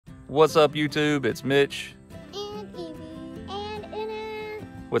What's up, YouTube? It's Mitch and Evie and Oona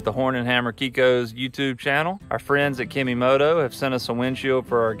with the Horn and Hammer Kiko's YouTube channel. Our friends at Kemimoto have sent us a windshield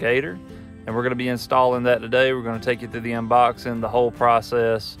for our Gator, and we're going to be installing that today. We're going to take you through the unboxing, the whole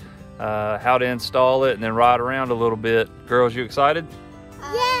process, how to install it, and then ride around a little bit. Girls, you excited?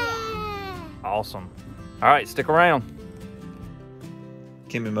 yeah! Awesome. All right, stick around.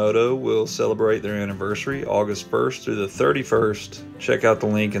 Kemimoto will celebrate their anniversary August 1st through the 31st. Check out the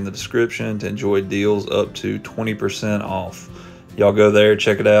link in the description to enjoy deals up to 20% off. Y'all go there,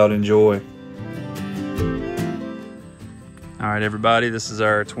 check it out, enjoy. All right, everybody, this is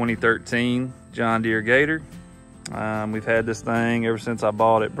our 2013 John Deere Gator. We've had this thing ever since I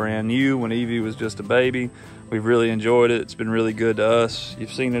bought it brand new when Evie was just a baby. We've really enjoyed it. It's been really good to us.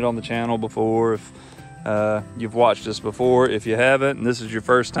 You've seen it on the channel before. If you've watched us before, if you haven't and this is your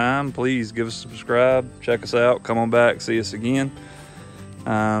first time, please give us a subscribe, check us out, come on back, see us again.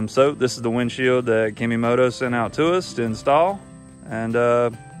 So this is the windshield that Kemimoto sent out to us to install, and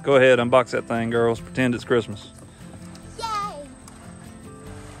go ahead, unbox that thing, girls. Pretend it's Christmas. Yay!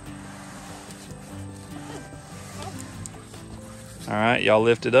 All right, y'all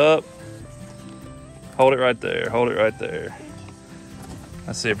lift it up, hold it right there, hold it right there.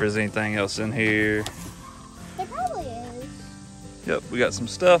 Let's see if there's anything else in here. There probably is. Yep, we got some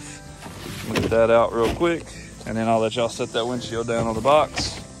stuff. We'll get that out real quick, and then I'll let y'all set that windshield down on the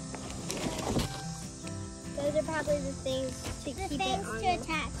box. Those are probably the things to keep it on. To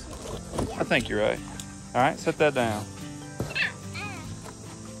attach it. Yeah. I think you're right. All right, set that down.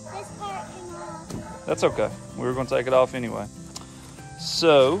 This part came off. That's okay. We were going to take it off anyway.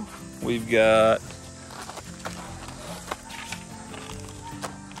 So we've got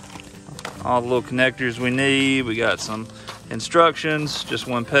all the little connectors we need. We got some instructions, just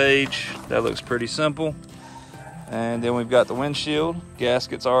one page. That looks pretty simple. And then we've got the windshield.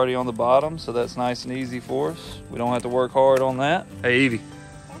 Gasket's already on the bottom, so that's nice and easy for us. We don't have to work hard on that. Hey, Evie,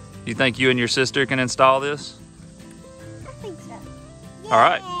 you think you and your sister can install this? I think so. All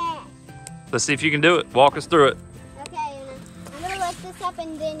right. Let's see if you can do it. Walk us through it. Okay, Oona. I'm gonna lift this up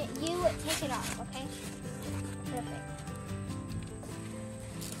and then you take it off, okay? Perfect.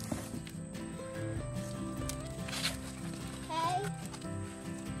 Okay.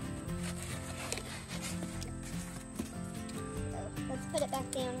 So let's put it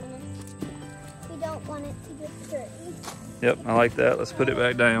back down, Oona. We don't want it to get dirty. Yep, I like that. Let's put it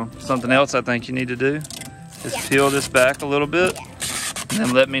back down. Something else I think you need to do is peel this back a little bit, and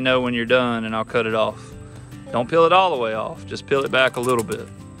then let me know when you're done and I'll cut it off. Don't peel it all the way off, just peel it back a little bit.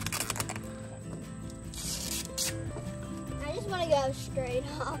 I just want to go straight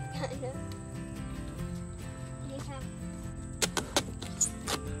off, kind of.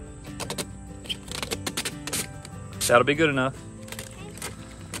 That'll be good enough.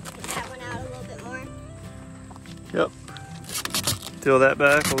 Get that one out a little bit more. Yep. Peel that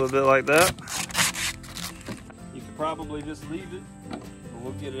back a little bit like that. You could probably just leave it, but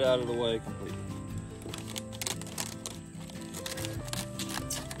we'll get it out of the way completely.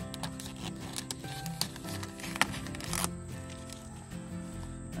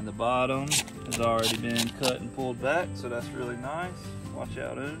 And the bottom has already been cut and pulled back, so that's really nice. Watch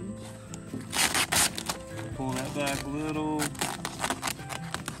out, Oona. Pull that back a little.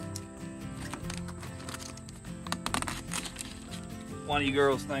 Why do you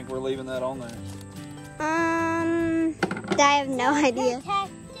girls think we're leaving that on there? I have no idea.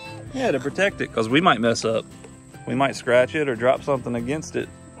 Yeah, to protect it, because we might mess up. We might scratch it or drop something against it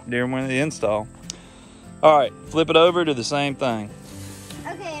during the install. All right, flip it over to the same thing.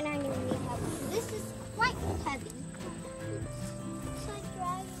 Okay, and I'm gonna need help. This is quite heavy. It's like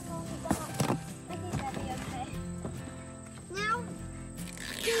dragging on the box. I think that'll be okay. Now,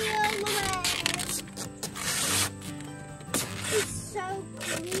 peel away. It's so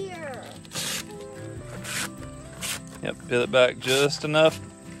clear. Yep, peel it back just enough.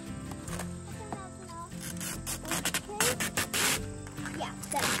 Okay. Yeah,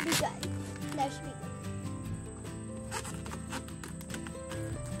 that should be good. That should be good.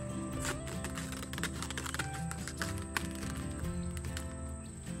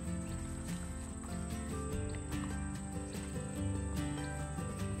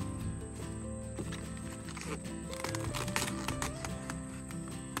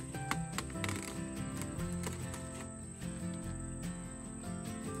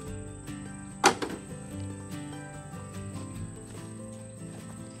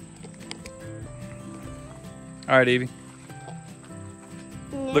 All right, Evie,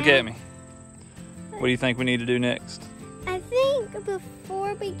 look Now, at me. What do you think we need to do next? I think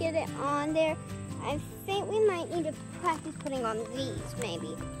before we get it on there, I think we might need to practice putting on these,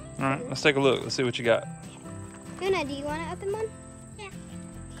 maybe. All right, let's take a look. Let's see what you got. Oona, do you want to open one? Yeah.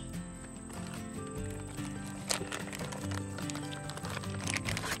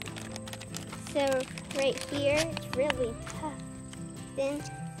 So right here, it's really tough. Then,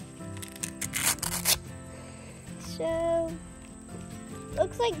 so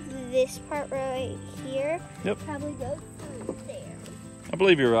looks like this part right here. Yep. Probably goes through there. I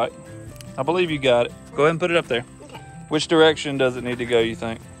believe you're right. I believe you got it. Go ahead and put it up there. Okay. Which direction does it need to go, you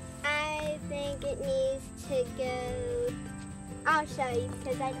think? I think it needs to go. I'll show you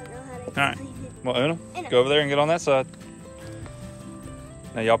because I don't know how to All right. explain it. Well, Oona, go over there and get on that side.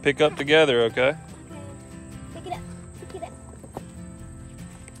 Now y'all pick up together, okay? Okay. Pick it up. Pick it up.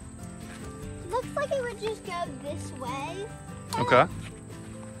 Looks like it would just go this way. Okay.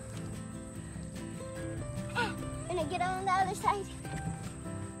 Gonna get on the other side.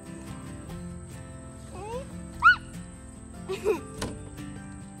 Okay.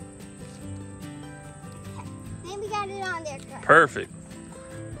 Then we got it on there, correct? Perfect.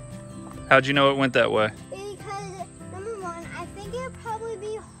 How'd you know it went that way? Because number one, I think it would probably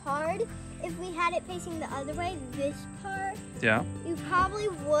be hard if we had it facing the other way. This part, Yeah. you probably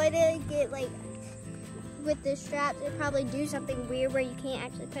would get like with the straps. It'd probably do something weird where you can't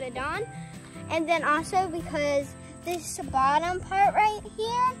actually put it on. And then also because this bottom part right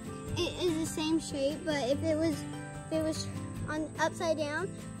here, it is the same shape. But if it was on upside down,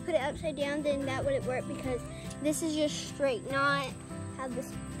 put it upside down, then that wouldn't work because this is just straight, not how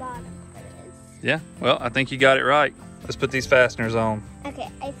this bottom part is. Yeah. Well, I think you got it right. Let's put these fasteners on. Okay,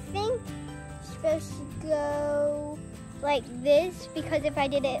 I think it's supposed to go like this because if I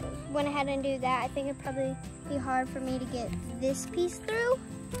went ahead and do that, I think it'd probably be hard for me to get this piece through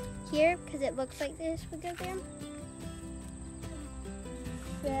here because it looks like this would go there.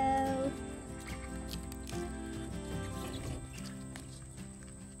 So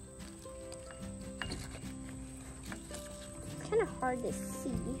it's kind of hard to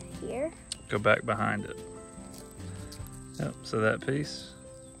see here. Go back behind it. Yep, so that piece,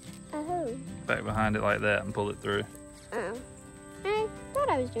 Oh. back behind it like that and pull it through. Oh. I thought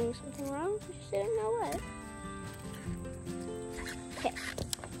I was doing something wrong. I just didn't know what. Okay.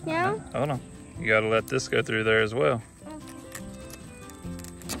 Now? Hold on. You gotta let this go through there as well. Okay.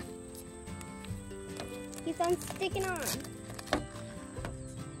 Keep on sticking on.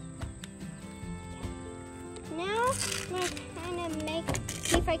 Now, I'm gonna kind of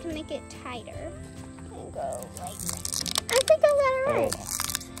see if I can make it tighter. And go like this. I think I got it right.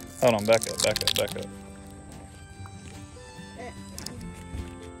 Hold on, back up, back up, back up.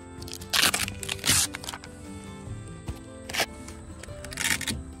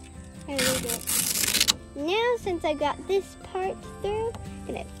 There we go. Now, since I got this part through,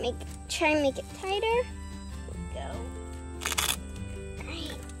 I'm gonna try and make it tighter. Go.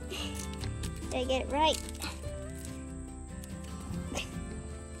 Right. Did I get it right?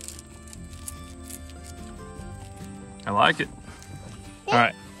 I like it. Yeah. All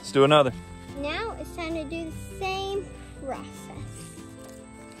right, let's do another. Now it's time to do the same process.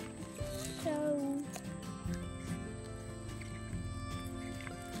 So,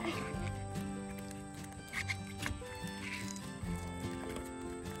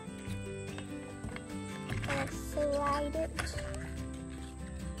 gonna slide it.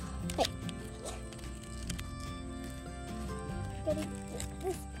 Wait. Gotta get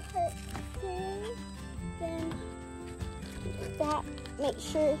this part through. Then that. Make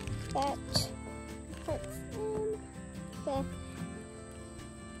sure that part's in. Okay.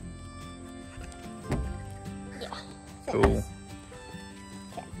 Yeah. Cool.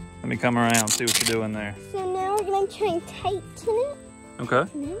 Okay. Let me come around, see what you're doing there. So now we're gonna try and tighten it. Okay.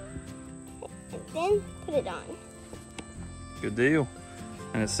 And then put it on. Good deal.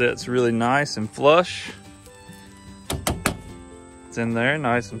 And it sits really nice and flush. It's in there,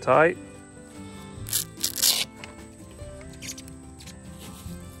 nice and tight.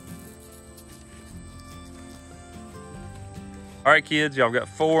 All right, kids, y'all got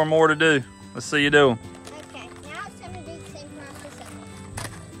 4 more to do. Let's see you do them. Okay, now it's time to do the same process over.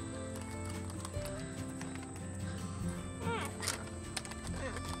 Oh,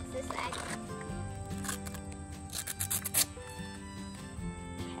 this side.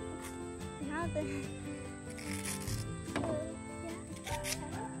 Now the.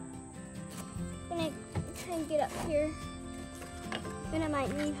 I'm gonna try and get up here. And I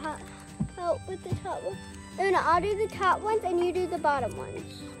might need help with the top one. Oona, I'll do the top ones and you do the bottom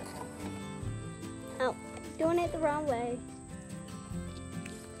ones. Oh, doing it the wrong way.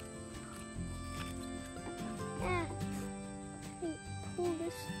 Pull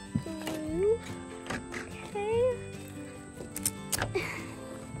this through. Okay.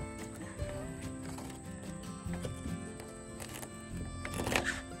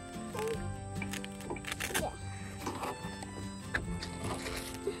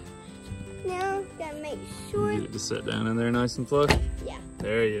 Now, gotta make sure. Get it to set down in there nice and flush? Yeah.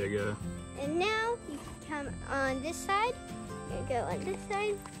 There you go. And now you come on this side. You go on this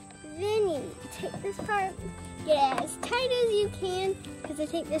side. Then you take this part, get it as tight as you can, because I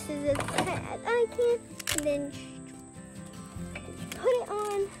think this is as tight as I can. And then put it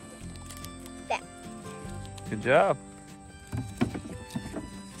on that. Good job.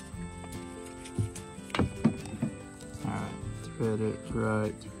 Alright, thread it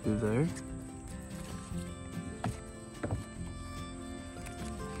right through there.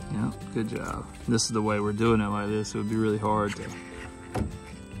 Yeah, good job. This is the way we're doing it like this. It would be really hard to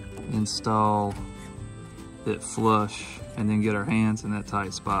install it flush and then get our hands in that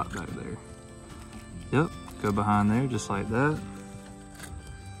tight spot back there. Yep, go behind there just like that.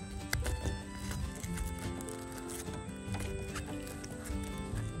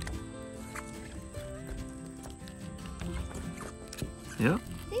 Yep.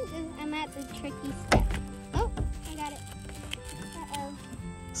 I think I'm at the tricky step. Oh, I got it. Uh-oh.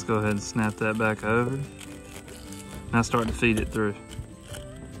 Let's go ahead and snap that back over. Now start to feed it through.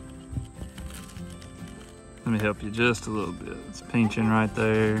 Let me help you just a little bit. It's pinching right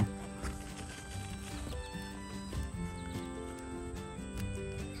there.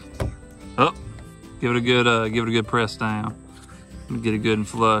 Oh, give it a good press down. Get it good and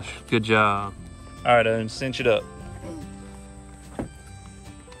flush. Good job. All right, Owen, cinch it up.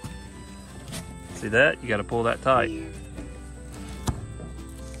 See that? You got to pull that tight.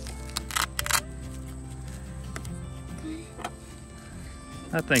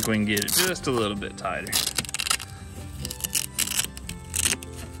 I think we can get it just a little bit tighter.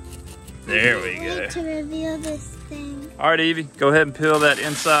 There we go. Wait to reveal this thing. All right, Evie, go ahead and peel that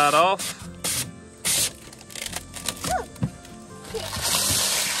inside off. Oh.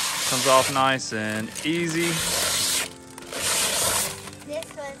 Comes off nice and easy. This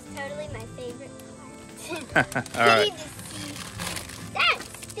was totally my favorite part. All right. You need to see. That's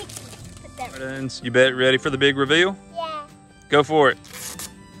sticky. Put that. Right, you bet ready for the big reveal? Yeah. Go for it.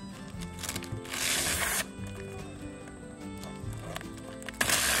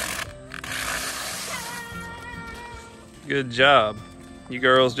 Good job. You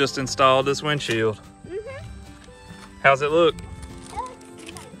girls just installed this windshield. Mm-hmm. How's it look?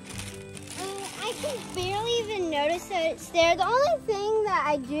 I can barely even notice that it's there. The only thing that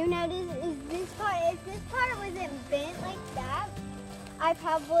I do notice is this part. If this part wasn't bent like that,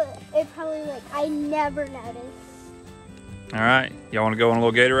 I never noticed. All right, y'all want to go on a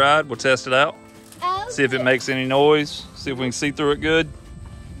little Gator ride? We'll test it out. Oh, See if it makes any noise. See if we can see through it good.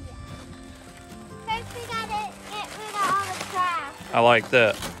 First, we gotta get rid of all the trash. I like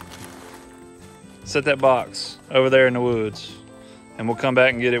that. Set that box over there in the woods, and we'll come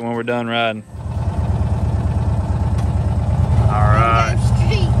back and get it when we're done riding. All right. Go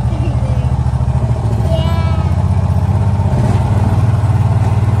straight through there. Yeah.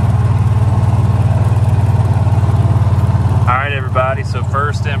 All right, everybody. So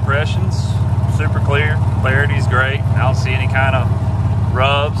first impressions, super clear. Clarity's great. I don't see any kind of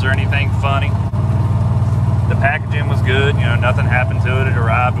rubs or anything funny. The packaging was good. You know, nothing happened to it. It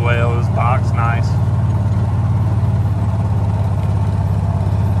arrived well. It was boxed nice.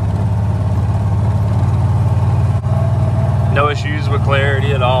 No issues with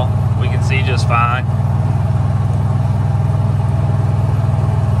clarity at all. We can see just fine.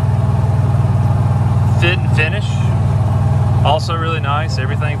 Fit and finish, also really nice.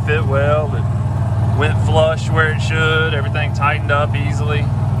 Everything fit well. It went flush where it should. Everything tightened up easily.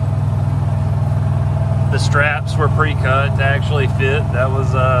 The straps were pre-cut to actually fit. That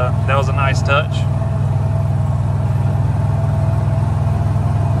was a nice touch.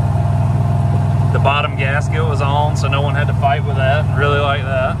 The bottom gasket was on, so no one had to fight with that. Really like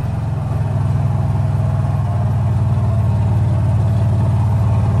that.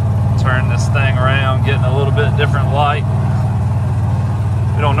 Turn this thing around, getting a little bit different light.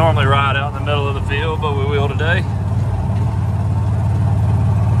 We don't normally ride out in the middle of the field, but we will today.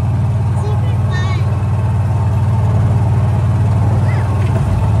 Super fun.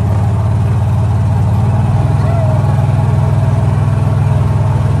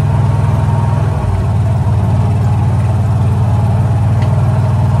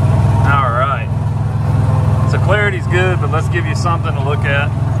 All right. So clarity's good, but let's give you something to look at.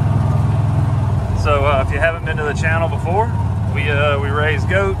 So if you haven't been to the channel before, we raise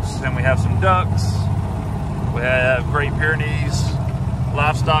goats and we have some ducks. We have Great Pyrenees,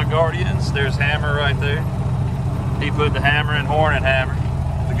 livestock guardians. There's Hammer right there. He put the hammer and horn in Hammer.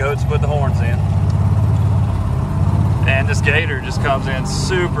 The goats put the horns in. And this Gator just comes in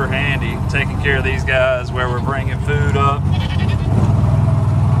super handy, taking care of these guys where we're bringing food up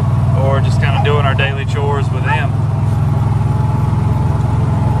or just kind of doing our daily chores with them.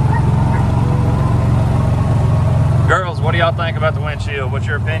 Girls, what do y'all think about the windshield? What's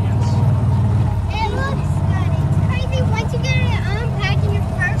your opinions? It looks good. It's crazy once you get it unpacking your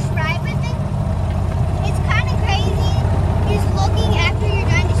first ride with it. It's kind of crazy just looking after you're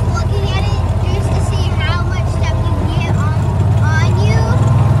done, just looking at it just to see how much stuff you get on you.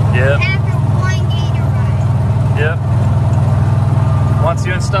 Yep. After one Gator ride. Yep. Once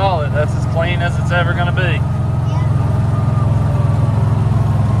you install it, that's as clean as it's ever going to be.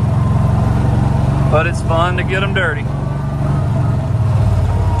 But it's fun to get them dirty.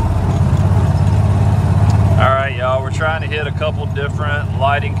 All right, y'all, we're trying to hit a couple different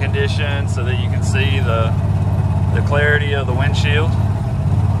lighting conditions so that you can see the clarity of the windshield.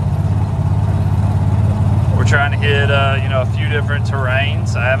 We're trying to hit a few different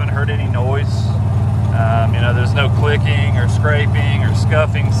terrains. I haven't heard any noise. There's no clicking or scraping or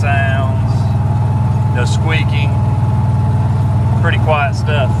scuffing sounds, no squeaking. Pretty quiet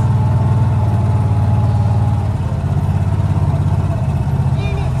stuff.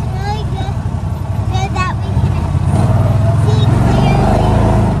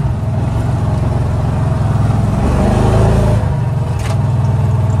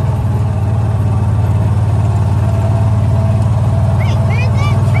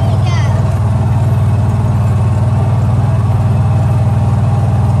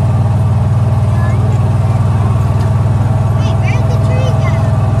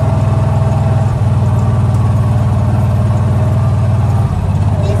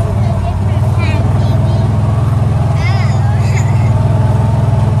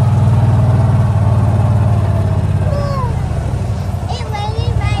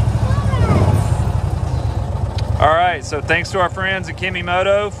 So thanks to our friends at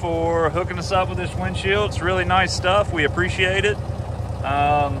Kemimoto for hooking us up with this windshield. It's really nice stuff. We appreciate it.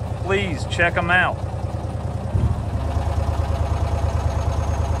 Please check them out.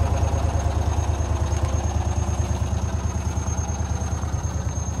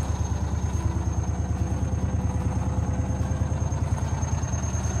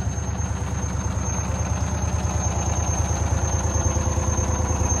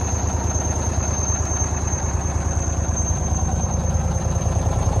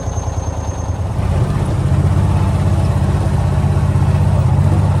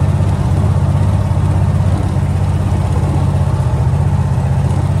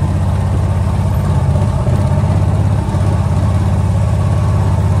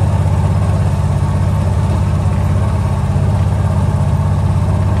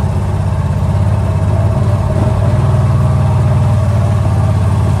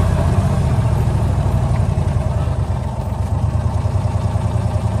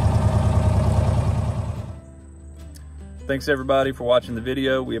 Thanks everybody for watching the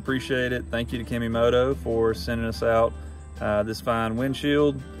video. We appreciate it. Thank you to Kemimoto for sending us out this fine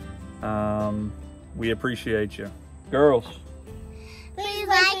windshield. We appreciate you. Girls. Please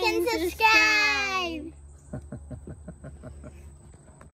like and subscribe.